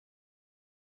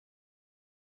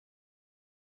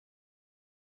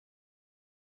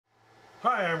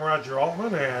Hi, I'm Roger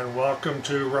Altman and welcome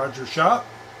to Roger's Shop.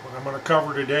 What I'm going to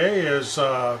cover today is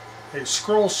a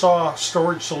scroll saw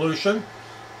storage solution.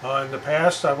 In the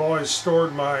past I've always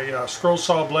stored my scroll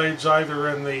saw blades either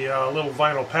in the little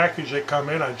vinyl package they come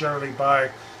in. I generally buy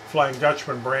Flying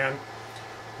Dutchman brand,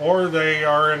 or they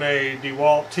are in a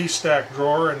DeWalt T-Stack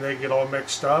drawer and they get all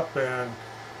mixed up, and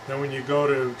then when you go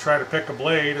to try to pick a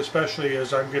blade, especially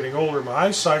as I'm getting older, my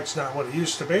eyesight's not what it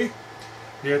used to be.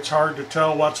 It's hard to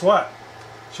tell what's what.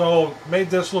 So made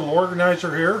this little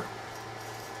organizer here,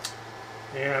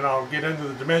 and I'll get into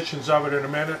the dimensions of it in a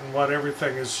minute and what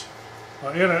everything is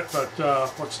in it. But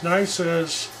what's nice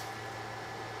is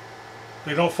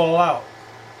they don't fall out,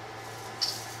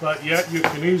 but yet you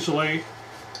can easily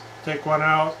take one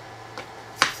out.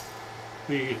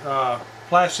 The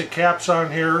plastic caps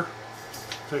on here,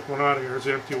 take one out of here, it's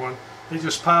an empty one. They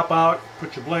just pop out,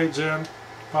 put your blades in,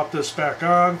 pop this back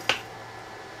on,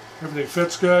 everything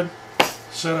fits good.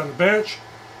 Set on the bench.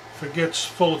 If it gets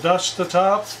full of dust at the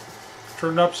top,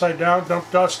 turn it upside down, dump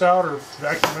dust out, or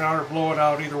vacuum it out, or blow it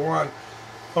out, either one.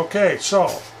 Okay, so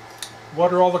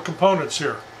what are all the components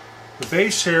here? The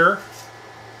base here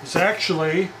is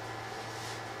actually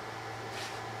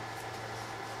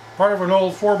part of an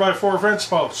old 4x4 fence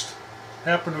post.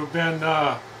 Happened to have been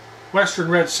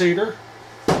Western red cedar.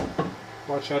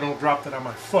 Watch I don't drop that on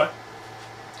my foot.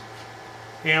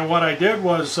 And what I did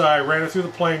was I ran it through the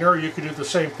planer. You could do the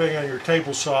same thing on your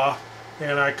table saw,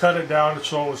 and I cut it down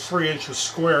so it was 3 inches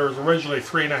square. It was originally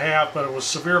 3.5, but it was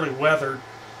severely weathered.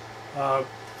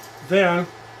 Then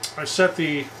I set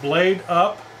the blade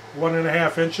up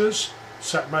 1.5 inches,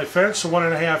 set my fence to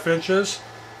 1.5 inches,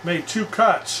 made 2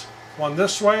 cuts, one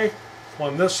this way,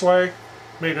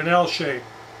 made an L shape.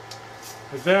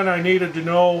 And then I needed to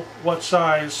know what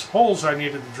size holes I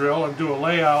needed to drill and do a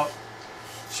layout.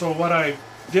 So what I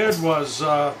did was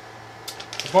I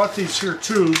bought these here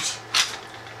tubes.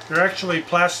 They're actually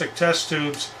plastic test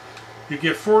tubes. You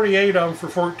get 48 of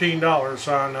them for $14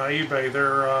 on eBay.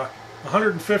 They're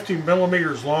 150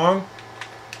 millimeters long,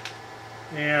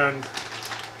 and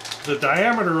the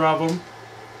diameter of them,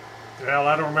 well,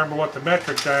 I don't remember what the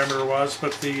metric diameter was,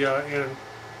 but the in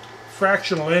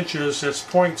fractional inches it's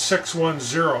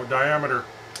 0.610 diameter.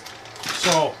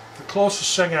 So the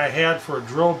closest thing I had for a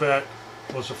drill bit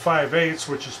was a 5/8,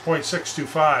 which is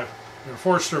 0.625, and a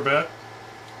Forstner bit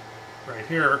right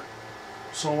here.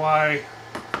 So I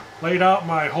laid out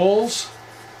my holes.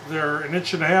 They're 1.5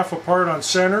 inches apart on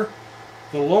center.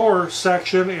 The lower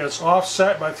section is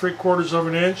offset by 3/4 of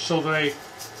an inch, so they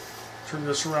turn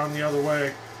this around the other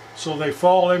way, so they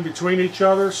fall in between each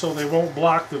other, so they won't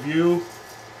block the view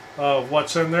of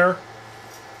what's in there.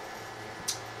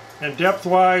 And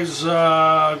depth-wise,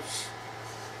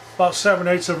 about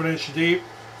 7/8 of an inch deep.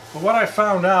 But what I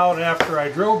found out after I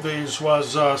drilled these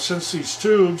was since these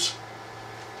tubes,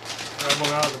 grab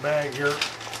one out of the bag here,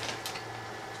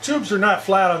 tubes are not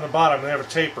flat on the bottom, they have a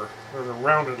taper, or they're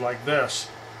rounded like this.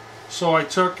 So I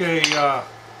took a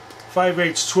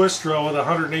 5/8 twist drill with a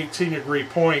 118-degree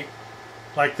point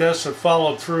like this and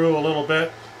followed through a little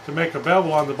bit to make a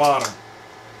bevel on the bottom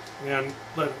and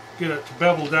get it to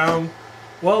bevel down.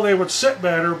 Well, they would sit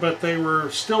better, but they were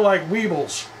still like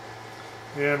weebles.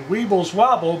 And weebles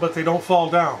wobble, but they don't fall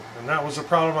down. And that was the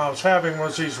problem I was having,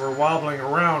 was these were wobbling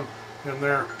around in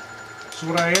there. So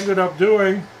what I ended up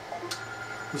doing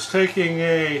was taking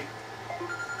of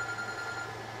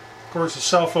course the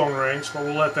cell phone rings, but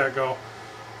we'll let that go.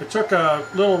 I took a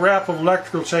little wrap of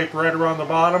electrical tape right around the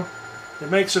bottom. It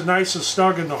makes it nice and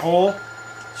snug in the hole,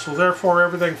 so therefore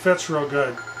everything fits real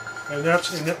good. And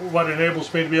that's what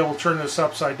enables me to be able to turn this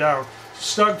upside down.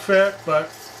 Snug fit,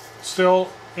 but still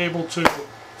able to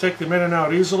take them in and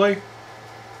out easily.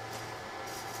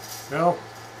 Well,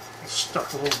 it's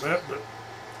stuck a little bit, but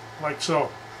like so.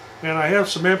 And I have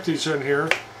some empties in here.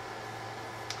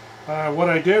 What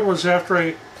I did was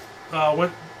after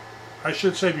I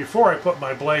should say before I put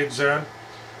my blades in,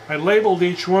 I labeled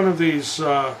each one of these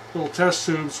little test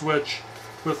tubes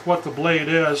with what the blade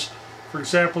is. For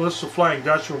example, this is a Flying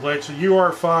Dutchman blade. It's a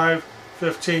UR5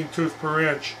 15 tooth per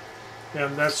inch,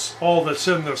 and that's all that's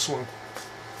in this one.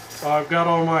 I've got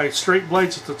all my straight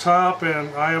blades at the top,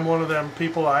 and I am one of them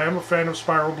people. I am a fan of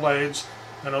spiral blades.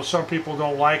 I know some people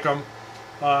don't like them.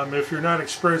 If you're not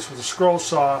experienced with a scroll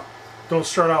saw, don't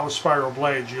start out with spiral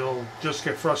blades. You'll just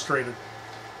get frustrated.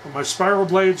 But my spiral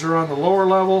blades are on the lower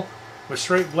level. My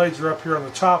straight blades are up here on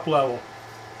the top level.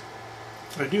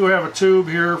 I do have a tube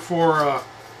here for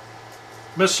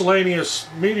miscellaneous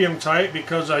medium tight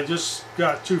because I just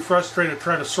got too frustrated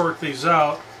trying to sort these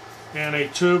out, and a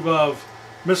tube of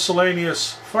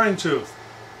miscellaneous fine tooth.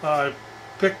 I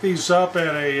picked these up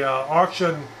at a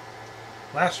auction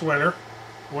last winter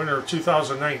of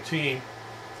 2019,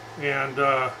 and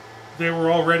they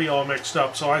were already all mixed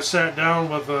up. So I sat down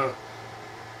with a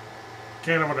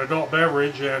can of an adult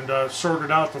beverage and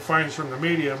sorted out the fines from the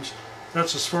mediums.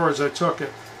 That's as far as I took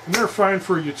it. And they're fine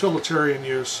for utilitarian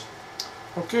use.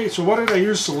 Okay, so what did I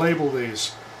use to label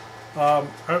these?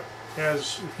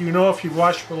 As you know, if you've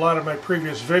watched a lot of my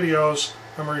previous videos,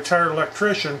 I'm a retired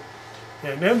electrician,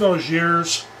 and in those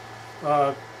years,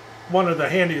 one of the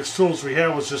handiest tools we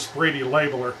had was this Brady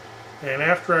labeler. And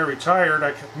after I retired,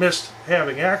 I missed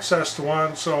having access to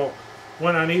one, so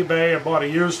went on eBay and bought a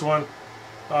used one.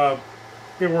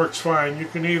 It works fine. You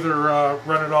can either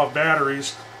run it off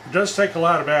batteries. It does take a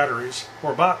lot of batteries,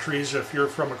 or batteries if you're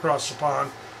from across the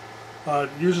pond.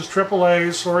 It uses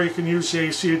AAAs, or you can use the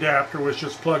AC adapter, which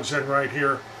just plugs in right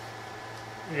here.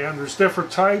 And there's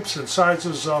different types and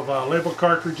sizes of label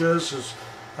cartridges.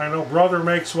 I know Brother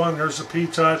makes one. There's a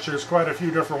P-Touch. There's quite a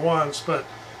few different ones, but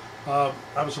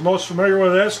I was the most familiar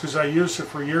with this because I used it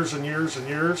for years and years and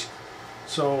years.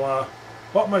 So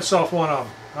bought myself one of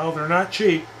them. Now they're not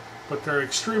cheap, but they're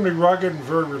extremely rugged and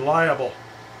very reliable.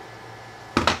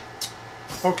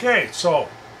 Okay, so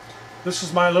this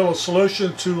is my little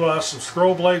solution to some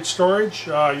scroll blade storage.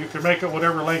 You can make it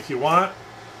whatever length you want.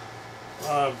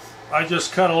 I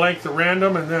just cut a length at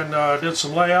random and then did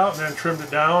some layout and then trimmed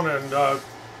it down, and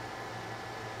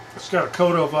it's got a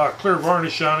coat of clear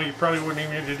varnish on it. You probably wouldn't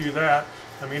even need to do that.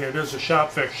 I mean, it is a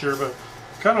shop fixture, but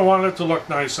kind of wanted it to look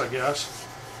nice, I guess.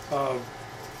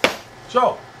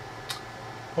 So,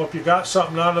 hope you got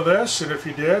something out of this, and if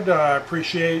you did, I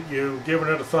appreciate you giving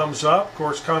it a thumbs up. Of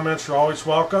course, comments are always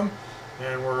welcome,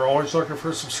 and we're always looking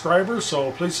for subscribers,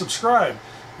 so please subscribe.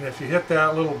 And if you hit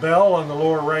that little bell on the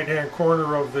lower right-hand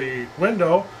corner of the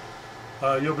window,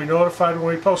 you'll be notified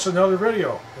when we post another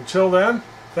video. Until then,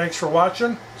 thanks for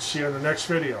watching. See you in the next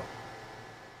video.